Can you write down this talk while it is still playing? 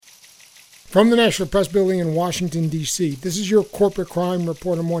From the National Press Building in Washington, D.C., this is your Corporate Crime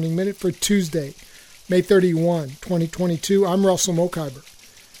Reporter Morning Minute for Tuesday, May 31, 2022. I'm Russell Mokhiber.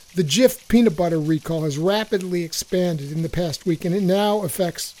 The Jif peanut butter recall has rapidly expanded in the past week, and it now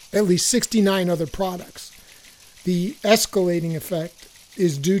affects at least 69 other products. The escalating effect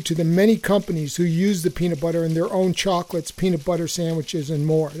is due to the many companies who use the peanut butter in their own chocolates, peanut butter sandwiches, and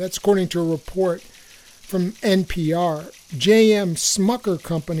more. That's according to a report from NPR. J.M. Smucker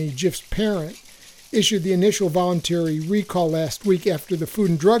Company, Jif's parent, issued the initial voluntary recall last week after the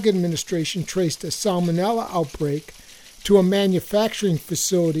Food and Drug Administration traced a salmonella outbreak to a manufacturing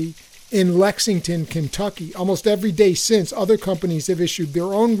facility in Lexington, Kentucky. Almost every day since, other companies have issued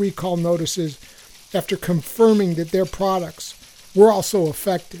their own recall notices after confirming that their products were also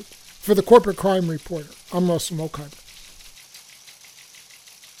affected. For the Corporate Crime Reporter, I'm Russell Mokhiber.